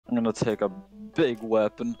I'm gonna take a big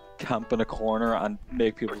weapon, camp in a corner, and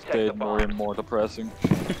make people's day more and more depressing.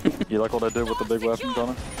 You like what I did with the big weapon,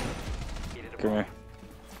 Connor? Come here.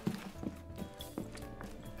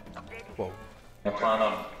 Whoa. I plan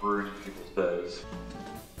on ruining people's days.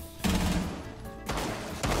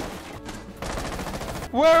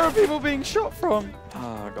 Where are people being shot from?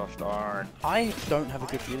 Ah, gosh darn. I don't have a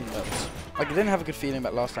good feeling about this. Like, I didn't have a good feeling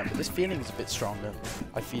about last time, but this feeling is a bit stronger.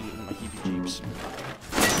 I feel it in my heebie-jeebies.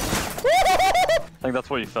 I think that's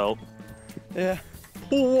what you felt. Yeah.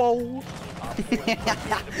 Whoa!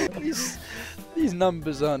 These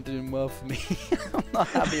numbers aren't doing well for me. I'm not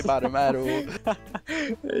happy about them at all.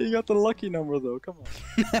 You got the lucky number though, come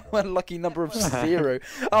on. One lucky number of 0.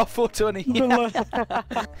 Oh, 420. Do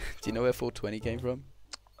you know where 420 came from?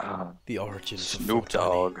 The origins Snoop of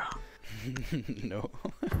Dogg. No.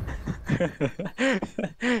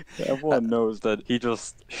 Everyone knows that he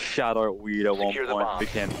just shot out weed at one point and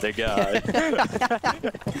became the guy.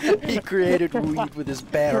 He created weed with his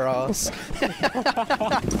bare ass.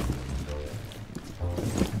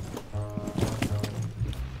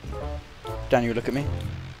 Daniel, look at me.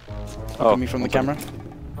 Look at me from the camera.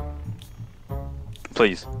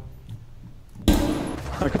 Please.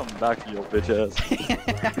 I'm coming back to you, bitch ass.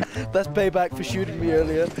 That's payback for shooting me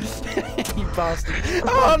earlier. You bastard.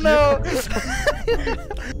 Oh no!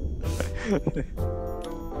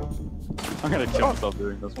 I'm gonna kill myself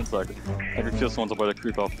doing this, 1 second. I can feel someone's about to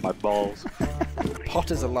creep up my balls.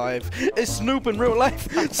 Potter's alive. It's Snoop in real life.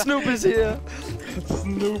 Snoop is here.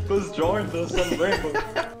 Snoop has joined us on Rainbow.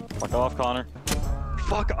 Fuck off, Connor.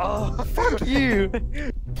 Fuck off. Fuck you.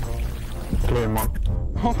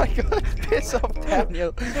 Oh my god, piss off,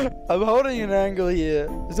 Daniel. I'm holding an angle here.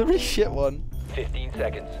 It's a really shit one. 15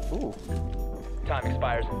 seconds. Ooh. Time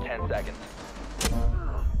expires in 10 seconds.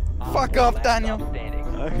 Fuck off, Daniel.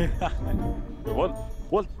 What?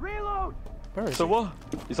 What? Reload! Where is So he? what?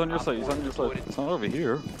 He's on your side, he's on your side. It's not over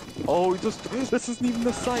here. Oh, he just. This isn't even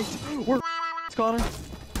the site. Where Connor?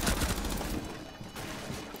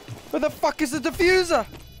 Where the fuck is the diffuser?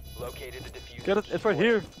 Located the diffuser. Get it? It's right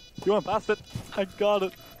here. You want past it? I got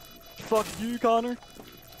it. Fuck you, Connor.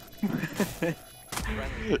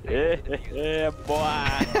 Yeah, boy.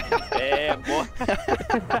 Yeah, boy.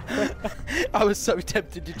 I was so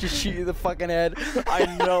tempted to just shoot you in the fucking head. I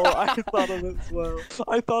know, I thought of it as well.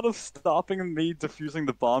 I thought of stopping me defusing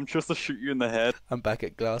the bomb just to shoot you in the head. I'm back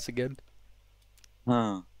at glass again.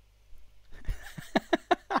 Huh.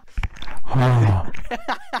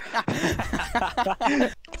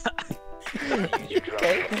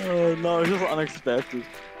 Okay. Oh no, it's just unexpected. You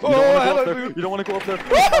Oh, don't want to go up there. You don't want to go up there.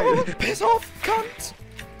 Oh, piss off, cunt!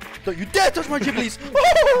 Don't you dare touch my Ghiblis!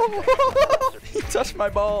 He touched my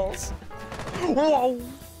balls. Whoa!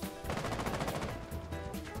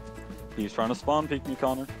 He's trying to spawn peek me,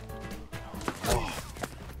 Connor.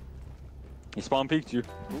 He spawn peeked you.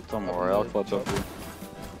 Don't worry, I'll clutch up you.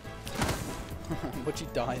 Would you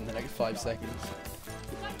die in the next 5 seconds?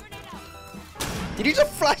 Did you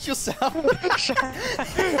just flash yourself?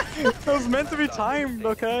 It was meant to be timed,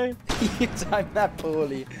 okay? You timed that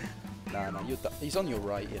poorly. No, he's on your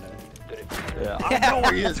right, you know. Yeah, I know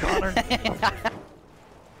where he is, Connor.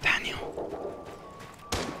 Daniel.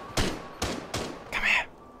 Come here.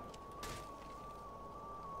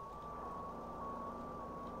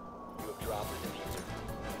 You have dropped the diffuser.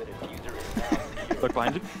 The diffuser is now secure. Look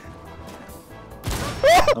behind you.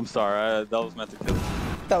 I'm sorry, that was meant to kill you.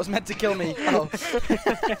 That was meant to kill me. Oh.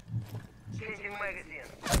 Changing magazine.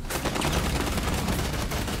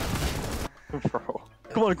 Bro.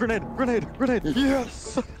 Come on, grenade, grenade, grenade.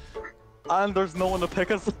 Yes! And there's no one to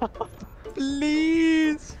pick us up.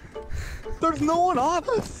 Please! There's no one on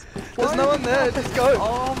us! There's no one there, just go.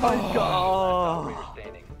 Oh my god! Operator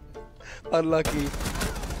standing. Unlucky.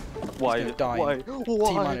 Why? He's gonna die. Why?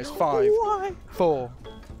 T minus 5, Why? 4,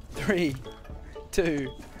 3, 2,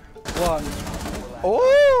 1.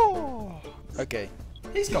 Oh! Okay.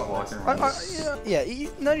 He's got this. Yeah,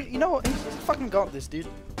 no, you know what? He's fucking got this, dude.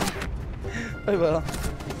 Oh well.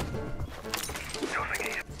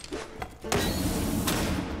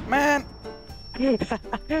 Man!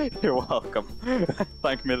 You're welcome.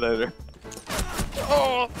 Thank me later.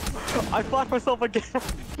 Oh! I flashed myself again.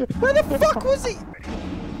 Where the fuck was he?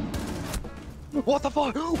 What the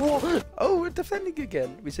fuck? What? Oh, we're defending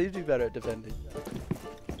again. We seem to be better at defending.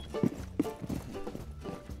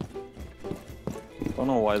 I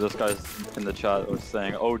don't know why this guy's in the chat was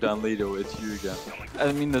saying, "Oh, Dan Lido, it's you again."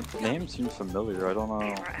 I mean, the name seems familiar. I don't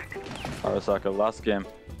know. Arasaka, last game.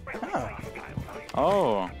 Oh.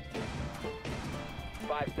 Oh.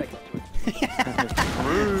 5 seconds to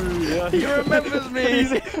True, yeah. He remembers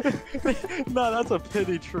me. No, that's a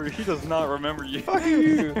pity true. He does not remember you. Fuck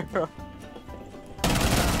you.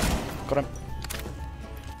 Got him.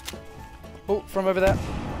 Oh, from over there.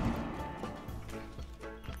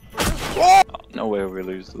 Oh, no way we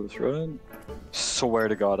lose this run. Swear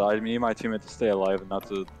to God, I need my teammate to stay alive and not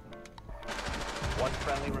to. One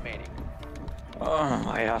friendly remaining. Oh,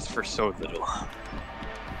 I asked for so little.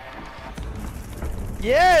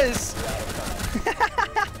 Yes!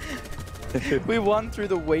 We won through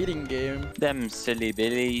the waiting game. Them silly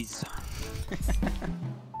billies.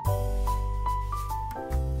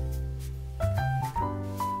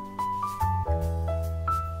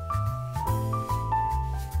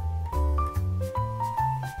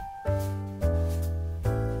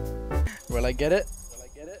 Will I get it?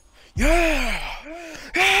 Yeah!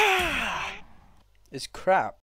 Yeah! It's crap.